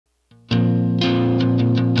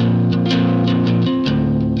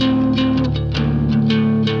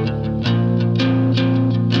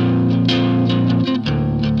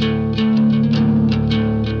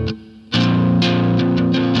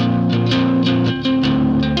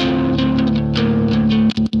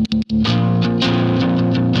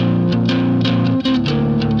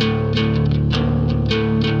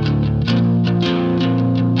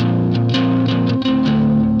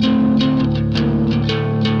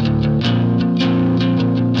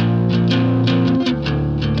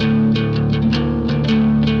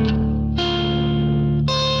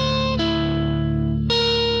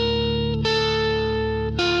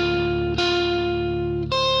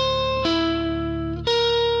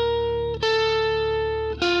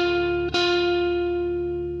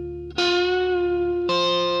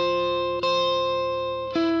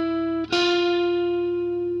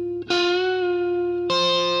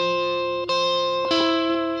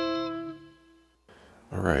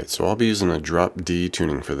Alright, so I'll be using a drop D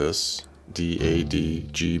tuning for this,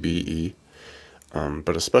 D-A-D-G-B-E.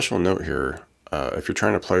 But a special note here, if you're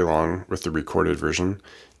trying to play along with the recorded version,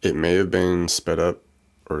 it may have been sped up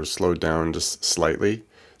or slowed down just slightly.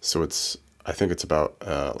 So I think it's about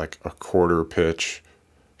like a quarter pitch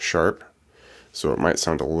sharp. So it might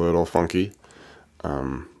sound a little funky.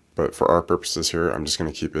 But for our purposes here, I'm just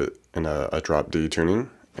going to keep it in a drop D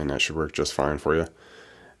tuning, and that should work just fine for you.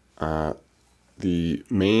 The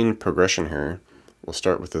main progression here, we'll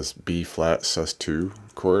start with this B flat sus2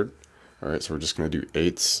 chord. Alright, so we're just going to do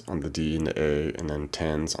 8s on the D and the A, and then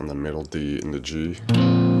 10s on the middle D and the G.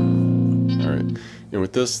 Alright, and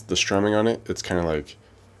with this, the strumming on it, it's kind of like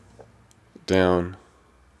down,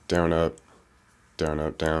 down, up,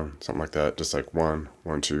 down, something like that. Just like 1,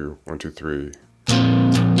 1, 2, 1, 2, 3.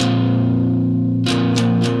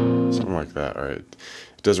 Something like that, alright.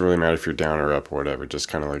 It doesn't really matter if you're down or up or whatever, just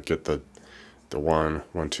kind of like get the 1,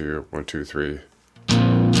 1, 2, 1, 2, 3.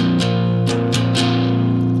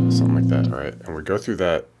 Something like that, alright. And we go through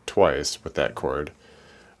that twice with that chord.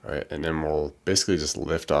 Alright, and then we'll basically just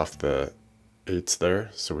lift off the 8s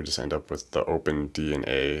there. So we just end up with the open D and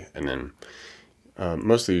A, and then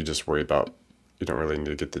mostly you just worry about, you don't really need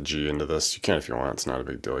to get the G into this. You can if you want, it's not a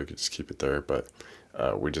big deal, you can just keep it there, but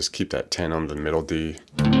we just keep that 10 on the middle D.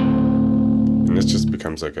 And this just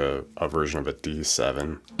becomes like a version of a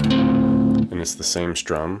D7. And it's the same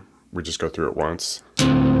strum, we just go through it once.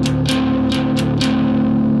 Alright,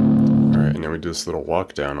 and then we do this little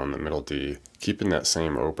walk down on the middle D, keeping that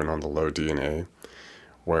same open on the low D and A,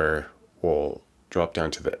 where we'll drop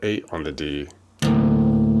down to the 8 on the D.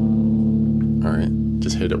 Alright,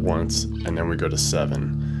 just hit it once, and then we go to 7,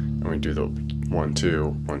 and we do the 1, 2,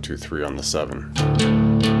 1, 2, 3 on the 7.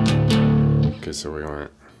 Okay, so we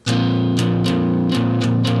went.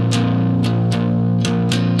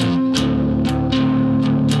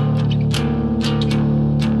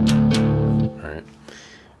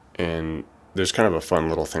 And there's kind of a fun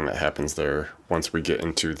little thing that happens there once we get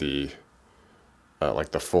into the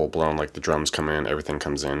like the full-blown, like the drums come in, everything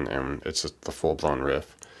comes in, and it's just the full-blown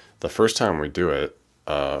riff. The first time we do it,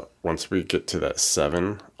 once we get to that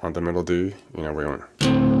 7 on the middle D, you know, we went.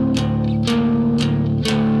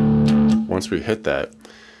 Once we hit that,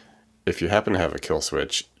 if you happen to have a kill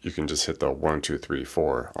switch, you can just hit the 1, 2, 3,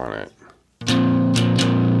 4 on it.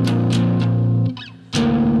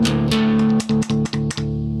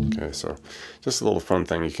 So just a little fun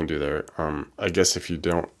thing you can do there. I guess if you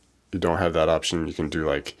don't have that option, you can do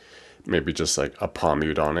like maybe just like a palm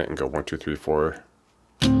mute on it and go 1, 2, 3, 4,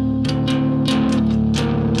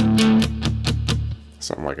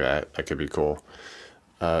 something like that. That could be cool.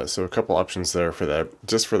 So a couple options there for that.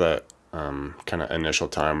 Just for that kind of initial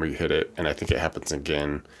time we hit it, and I think it happens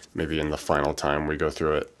again maybe in the final time we go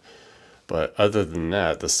through it. But other than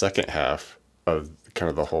that, the second half of kind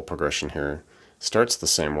of the whole progression here starts the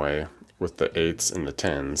same way with the 8s and the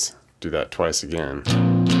 10s. Do that twice again.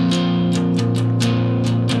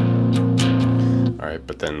 Alright,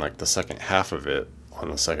 but then like the second half of it on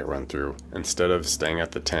the second run through, instead of staying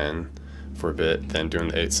at the 10 for a bit, then doing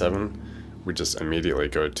the 8, 7, we just immediately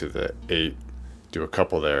go to the 8, do a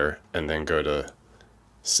couple there, and then go to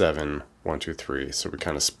 7, 1, 2, 3. So we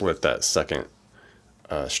kind of split that second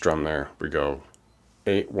strum there. We go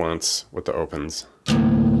 8 once with the opens,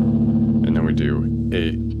 and then we do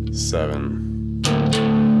 8, 7,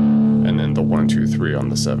 and then the 1, 2, 3 on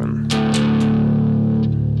the 7.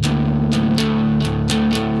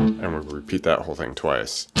 And we'll repeat that whole thing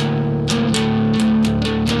twice.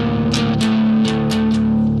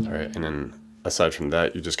 Alright, and then aside from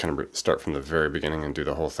that, you just kind of start from the very beginning and do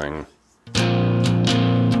the whole thing.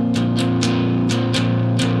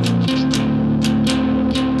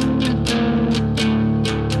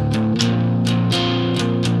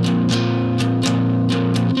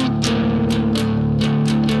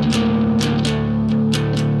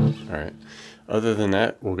 Other than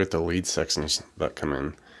that, we'll get the lead sections that come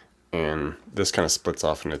in, and this kind of splits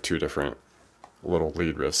off into 2 different little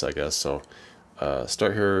lead riffs, I guess. So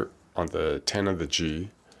start here on the 10 of the G,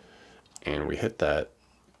 and we hit that,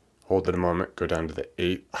 hold it a moment, go down to the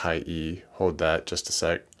 8 high E, hold that just a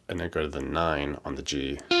sec, and then go to the 9 on the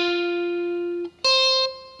G.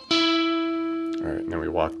 Alright, and then we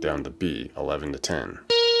walk down the B, 11 to 10,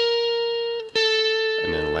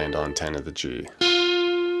 and then land on 10 of the G.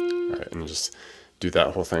 Alright, and just do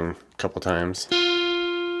that whole thing a couple times.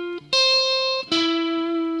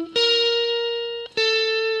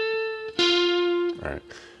 Alright,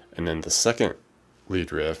 and then the second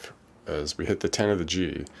lead riff is we hit the 10 of the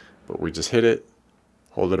G, but we just hit it,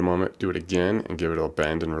 hold it a moment, do it again, and give it a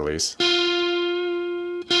bend and release.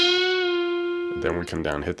 Then we come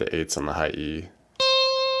down, hit the 8s on the high E,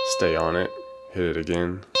 stay on it, hit it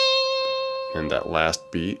again, and that last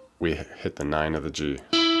beat, we hit the 9 of the G.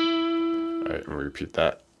 Alright, and we repeat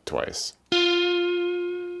that twice.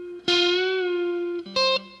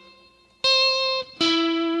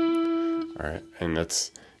 Alright, and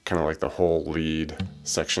that's kind of like the whole lead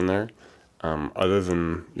section there. Other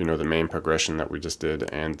than, you know, the main progression that we just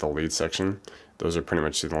did and the lead section, those are pretty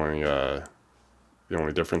much the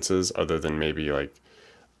only differences, other than maybe like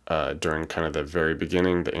during kind of the very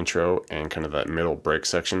beginning, the intro, and kind of that middle break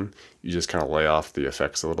section, you just kind of lay off the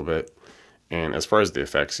effects a little bit. And as far as the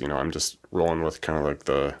effects, you know, I'm just rolling with kind of like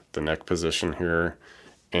the neck position here,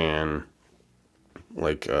 and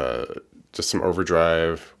like just some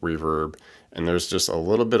overdrive, reverb, and there's just a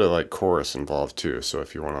little bit of like chorus involved too. So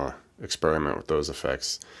if you want to experiment with those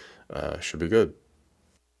effects, should be good.